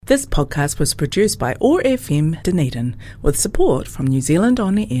This podcast was produced by OAR FM Dunedin with support from New Zealand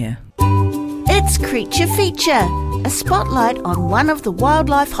On Air. It's Creature Feature, a spotlight on one of the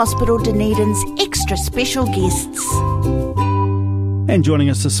Wildlife Hospital Dunedin's extra special guests. And joining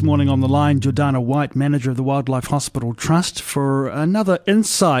us this morning on the line, Jordana Whyte, manager of the Wildlife Hospital Trust, for another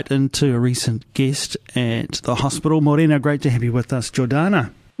insight into a recent guest at the hospital. Morena, great to have you with us,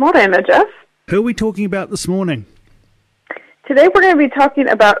 Jordana. Morena, Jeff. Who are we talking about this morning? Today we're going to be talking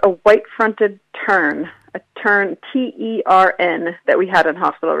about a white-fronted tern, a tern, T-E-R-N, that we had in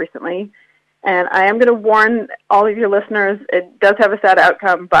hospital recently. And I am going to warn all of your listeners, it does have a sad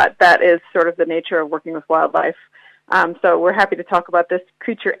outcome, but that is sort of the nature of working with wildlife. So we're happy to talk about this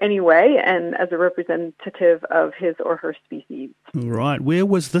creature anyway, and as a representative of his or her species. Right. Where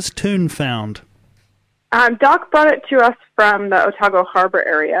was this tern found? Doc brought it to us from the Otago Harbor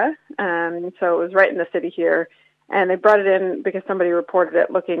area, so it was right in the city here. And they brought it in because somebody reported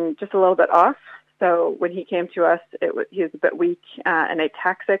it looking just a little bit off. So when he came to us, he was a bit weak and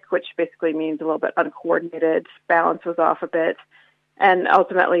ataxic, which basically means a little bit uncoordinated. Balance was off a bit. And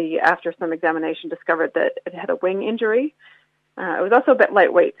ultimately, after some examination, discovered that it had a wing injury. It was also a bit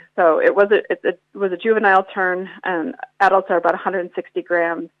lightweight. So it was a juvenile tern, and adults are about 160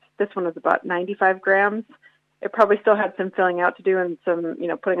 grams. This one was about 95 grams. It probably still had some filling out to do and some,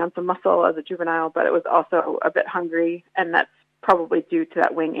 putting on some muscle as a juvenile, but it was also a bit hungry, and that's probably due to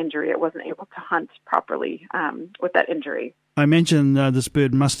that wing injury. It wasn't able to hunt properly with that injury. I imagine this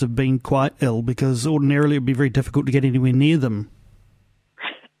bird must have been quite ill because ordinarily it would be very difficult to get anywhere near them.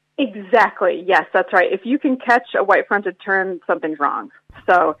 Exactly. Yes, that's right. If you can catch a white-fronted tern, something's wrong.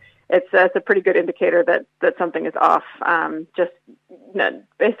 So it's a pretty good indicator that something is off. Just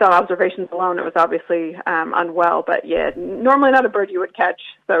based on observations alone, it was obviously unwell. But yeah, normally not a bird you would catch.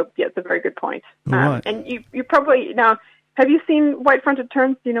 So yeah, it's a very good point. Right. And you probably now. Have you seen white-fronted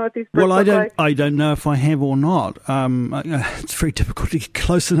terns? Do you know what these birds look like? I don't know if I have or not. It's very difficult to get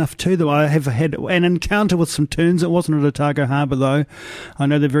close enough to them. I have had an encounter with some terns. It wasn't at Otago Harbour, though. I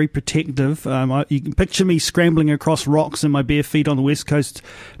know they're very protective. You can picture me scrambling across rocks in my bare feet on the west coast,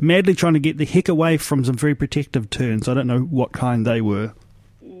 madly trying to get the heck away from some very protective terns. I don't know what kind they were.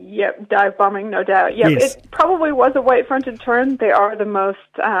 Yep, dive bombing, no doubt. Yep, yes. It probably was a white-fronted tern. They are the most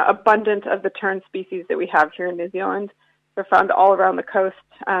abundant of the tern species that we have here in New Zealand. They're found all around the coast,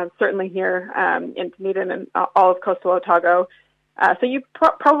 certainly here in Dunedin and all of coastal Otago. So you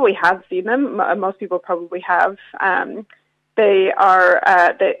probably have seen them. Most people probably have. They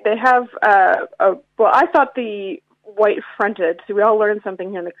are. They have. Well, I thought the white-fronted. So we all learned something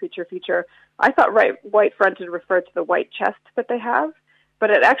here in the creature feature. I thought white-fronted referred to the white chest that they have,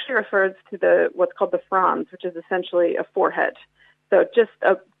 but it actually refers to what's called the frons, which is essentially a forehead. So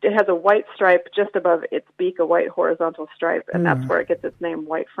it has a white stripe just above its beak, a white horizontal stripe, and that's where it gets its name,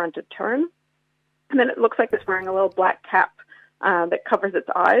 white-fronted tern. And then it looks like it's wearing a little black cap that covers its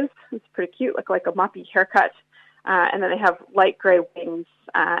eyes. It's pretty cute, like a moppy haircut. And then they have light gray wings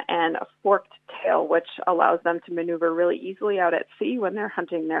and a forked tail, which allows them to maneuver really easily out at sea when they're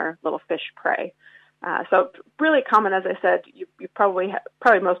hunting their little fish prey. So really common, as I said. You probably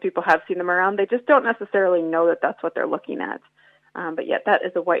most people have seen them around. They just don't necessarily know that that's what they're looking at. But yet that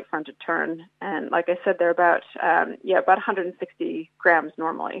is a white-fronted tern. And like I said, they're about 160 grams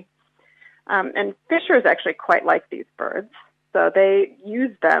normally. And fishers actually quite like these birds. So they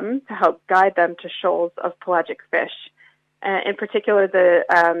use them to help guide them to shoals of pelagic fish. In particular,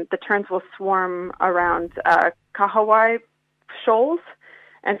 the terns will swarm around kahawai shoals.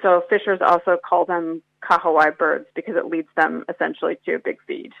 And so fishers also call them kahawai birds because it leads them essentially to a big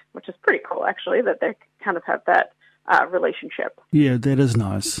feed, which is pretty cool, actually, that they kind of have that relationship. Yeah, that is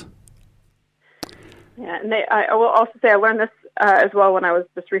nice. Yeah, and I will also say I learned this as well when I was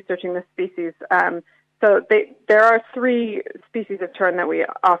just researching this species. So there are 3 species of tern that we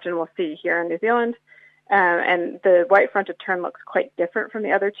often will see here in New Zealand, and the white-fronted tern looks quite different from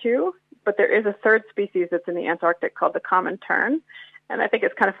the other 2, but there is a 3rd species that's in the Antarctic called the common tern, and I think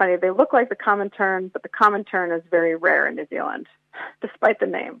it's kind of funny. They look like the common tern, but the common tern is very rare in New Zealand, despite the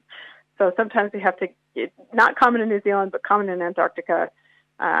name. So sometimes we have to, not common in New Zealand, but common in Antarctica,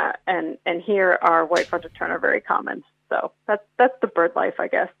 and here our white-fronted tern are very common. So that's the bird life, I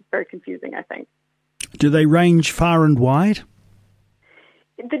guess. It's very confusing, I think. Do they range far and wide?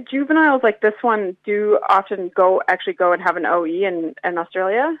 The juveniles like this one do often go and have an OE in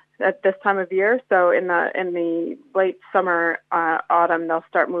Australia at this time of year. So in the late summer, autumn, they'll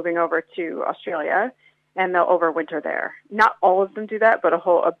start moving over to Australia, and they'll overwinter there. Not all of them do that, but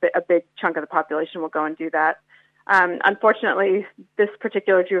a big chunk of the population will go and do that. Unfortunately, this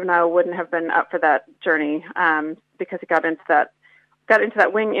particular juvenile wouldn't have been up for that journey because he got into that got into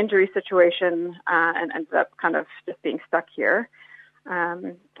that wing injury situation and ended up kind of just being stuck here.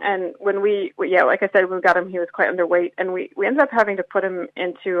 And when like I said, when we got him, he was quite underweight, and we ended up having to put him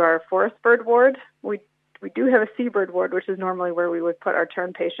into our forest bird ward. We do have a seabird ward, which is normally where we would put our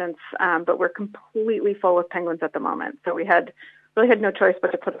tern patients, but we're completely full with penguins at the moment. So we really had no choice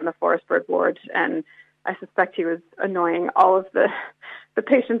but to put him in the forest bird ward, and I suspect he was annoying all of the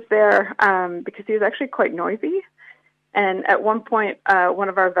patients there because he was actually quite noisy. And at one point, one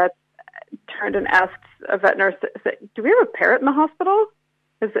of our vets turned and asked a vet nurse, "Do we have a parrot in the hospital?"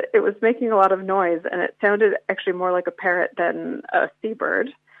 Because it was making a lot of noise, and it sounded actually more like a parrot than a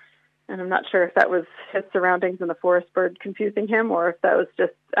seabird. And I'm not sure if that was his surroundings and the forest bird confusing him, or if that was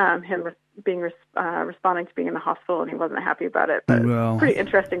just him responding to being in the hospital and he wasn't happy about it. But pretty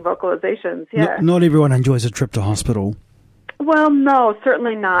interesting vocalizations. Yeah. Not everyone enjoys a trip to hospital. Well, no,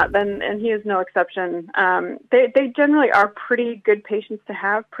 certainly not. And he is no exception. They generally are pretty good patients to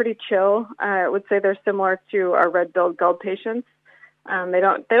have, pretty chill. I would say they're similar to our red-billed gull patients. They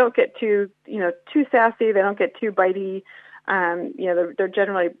don't get too sassy. They don't get too bitey. They're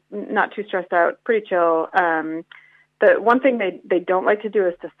generally not too stressed out, pretty chill. The one thing they don't like to do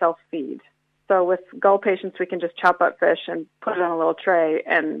is to self-feed. So with gull patients, we can just chop up fish and put it on a little tray,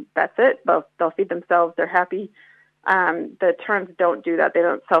 and that's it. They'll feed themselves. They're happy. The terns don't do that. They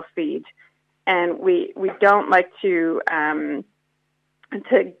don't self-feed. And we don't like to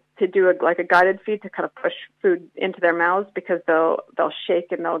do a guided feed to kind of push food into their mouths, because they'll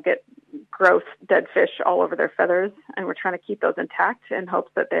shake and they'll get gross dead fish all over their feathers, and we're trying to keep those intact in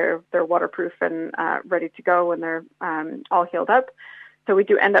hopes that they're waterproof and ready to go when they're all healed up. So we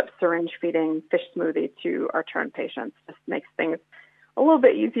do end up syringe feeding fish smoothie to our tern patients. Just makes things a little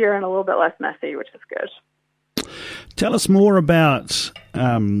bit easier and a little bit less messy, which is good. Tell us more about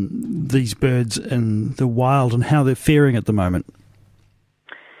these birds in the wild and how they're faring at the moment.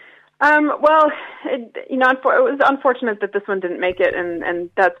 It was unfortunate that this one didn't make it, and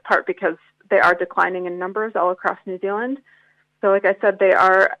that's part because they are declining in numbers all across New Zealand. So like I said,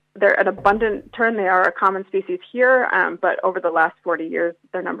 they're an abundant tern. They are a common species here, but over the last 40 years,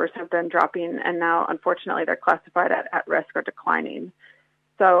 their numbers have been dropping, and now, unfortunately, they're classified at risk or declining.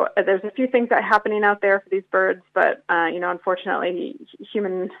 So there's a few things that are happening out there for these birds, but unfortunately,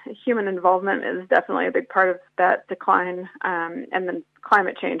 human involvement is definitely a big part of that decline. And then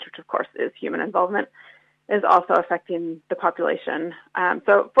climate change, which of course is human involvement, is also affecting the population.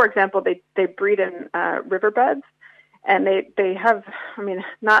 So, for example, they breed in riverbeds, and they have.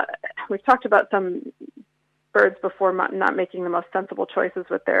 We've talked about some birds before not making the most sensible choices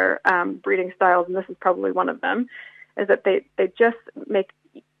with their breeding styles, and this is probably one of them. Is that they just make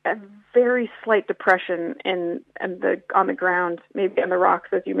a very slight depression on the ground, maybe on the rocks,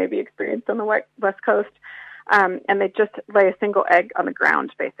 as you maybe experienced on the West Coast, and they just lay a single egg on the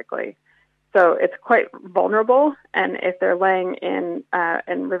ground, basically. So it's quite vulnerable, and if they're laying in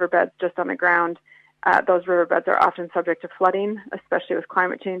riverbeds just on the ground, those riverbeds are often subject to flooding, especially with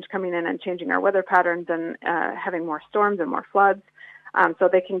climate change coming in and changing our weather patterns and having more storms and more floods. So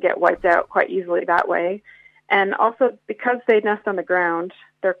they can get wiped out quite easily that way. And also, because they nest on the ground,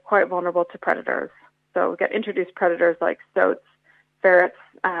 they're quite vulnerable to predators. So we get introduced predators like stoats, ferrets,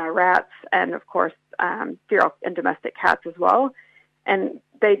 rats, and of course, feral and domestic cats as well. And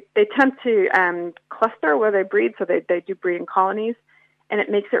they tend to cluster where they breed, so they do breed in colonies. And it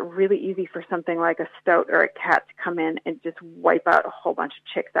makes it really easy for something like a stoat or a cat to come in and just wipe out a whole bunch of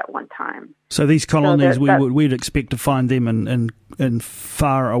chicks at one time. So these colonies, we'd expect to find them in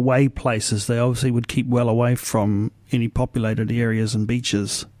far away places. They obviously would keep well away from any populated areas and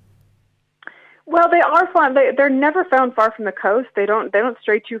beaches. Well, they are found. They're never found far from the coast. They don't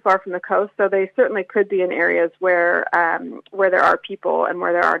stray too far from the coast. So they certainly could be in areas where there are people and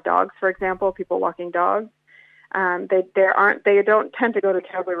where there are dogs, for example, people walking dogs. They don't tend to go to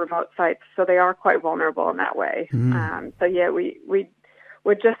terribly remote sites, so they are quite vulnerable in that way. We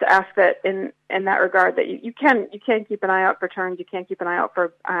would just ask that in that regard that you can keep an eye out for terns, you can keep an eye out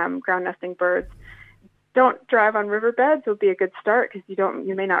for ground nesting birds. Don't drive on riverbeds would be a good start, because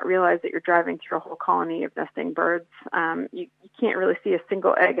you may not realize that you're driving through a whole colony of nesting birds. You can't really see a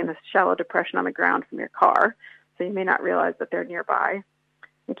single egg in a shallow depression on the ground from your car, so you may not realize that they're nearby.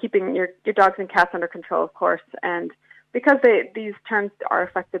 And keeping your dogs and cats under control, of course. And because these terns are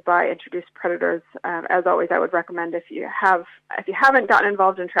affected by introduced predators, as always, I would recommend if you haven't gotten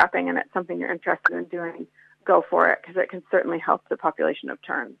involved in trapping and it's something you're interested in doing, go for it, because it can certainly help the population of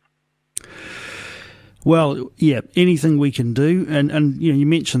terns. Well, yeah, anything we can do, and you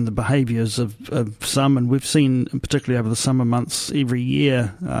mentioned the behaviours of some, and we've seen, particularly over the summer months, every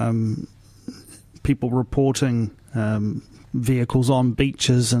year, people reporting vehicles on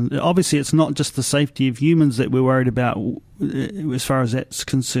beaches, and obviously it's not just the safety of humans that we're worried about as far as that's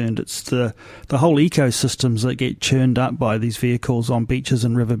concerned. It's the whole ecosystems that get churned up by these vehicles on beaches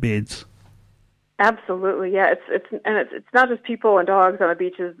and riverbeds. Absolutely, yeah. It's not just people and dogs on the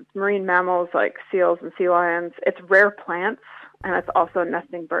beaches. It's marine mammals like seals and sea lions. It's rare plants, and it's also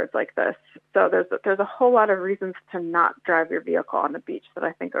nesting birds like this. So there's a whole lot of reasons to not drive your vehicle on the beach that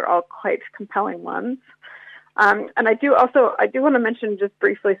I think are all quite compelling ones. And I do want to mention just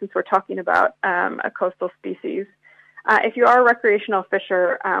briefly, since we're talking about a coastal species, if you are a recreational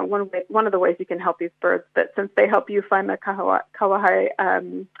fisher, one of the ways you can help these birds, that since they help you find the Kauai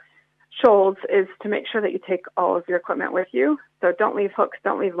shoals, is to make sure that you take all of your equipment with you. So don't leave hooks,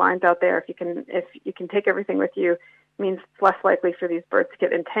 don't leave lines out there. If you can take everything with you, it means it's less likely for these birds to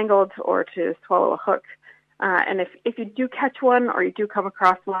get entangled or to swallow a hook. And if you do catch one or you do come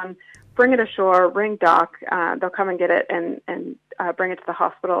across one, bring it ashore, ring dock. They'll come and get it and bring it to the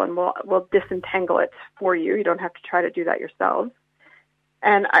hospital, and we'll disentangle it for you. You don't have to try to do that yourselves.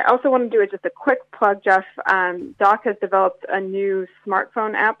 And I also want to do just a quick plug, Jeff. Doc has developed a new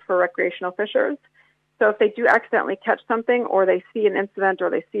smartphone app for recreational fishers. So if they do accidentally catch something, or they see an incident, or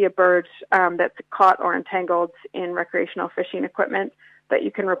they see a bird that's caught or entangled in recreational fishing equipment, that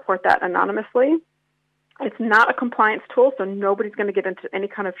you can report that anonymously. It's not a compliance tool, so nobody's going to get into any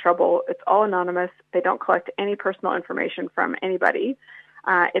kind of trouble. It's all anonymous. They don't collect any personal information from anybody.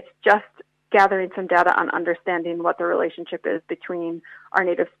 It's just gathering some data on understanding what the relationship is between our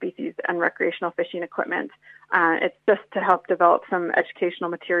native species and recreational fishing equipment. It's just to help develop some educational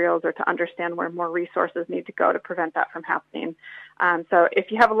materials or to understand where more resources need to go to prevent that from happening. So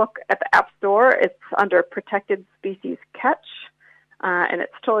if you have a look at the App Store, it's under Protected Species Catch, and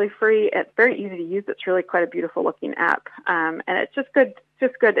it's totally free. It's very easy to use. It's really quite a beautiful looking app, and it's just good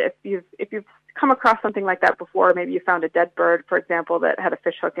if you've come across something like that before. Maybe you found a dead bird, for example, that had a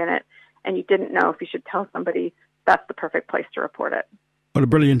fish hook in it, and you didn't know if you should tell somebody. That's the perfect place to report it. What a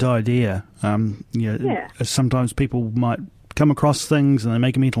brilliant idea. Sometimes people might come across things and they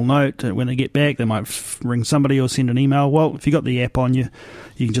make a mental note. When they get back, they might ring somebody or send an email. Well, if you got the app on you,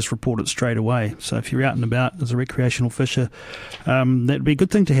 you can just report it straight away. So if you're out and about as a recreational fisher, that'd be a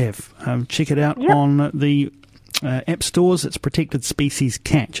good thing to have. Check it out on the app stores. It's Protected Species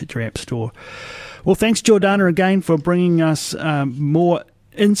Catch at your app store. Well, thanks, Jordana, again for bringing us more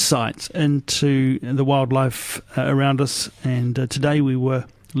insights into the wildlife around us, and today we were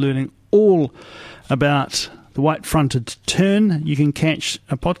learning all about the white-fronted tern. You can catch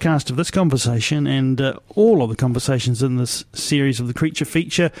a podcast of this conversation and all of the conversations in this series of the Creature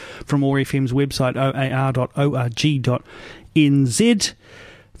Feature from OAR FM's website, oar.org.nz.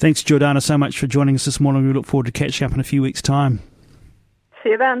 Thanks, Jordana, so much for joining us this morning. We look forward to catching up in a few weeks' time.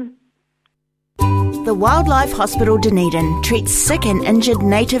 See you then. The Wildlife Hospital Dunedin treats sick and injured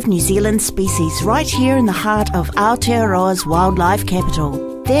native New Zealand species right here in the heart of Aotearoa's wildlife capital.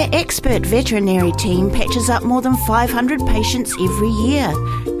 Their expert veterinary team patches up more than 500 patients every year,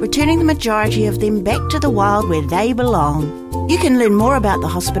 returning the majority of them back to the wild where they belong. You can learn more about the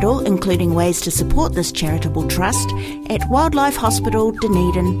hospital, including ways to support this charitable trust, at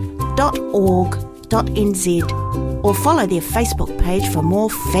wildlifehospitaldunedin.org.nz or follow their Facebook page for more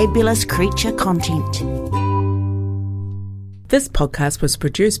fabulous creature content. This podcast was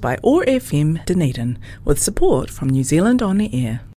produced by OAR FM Dunedin with support from New Zealand On the Air.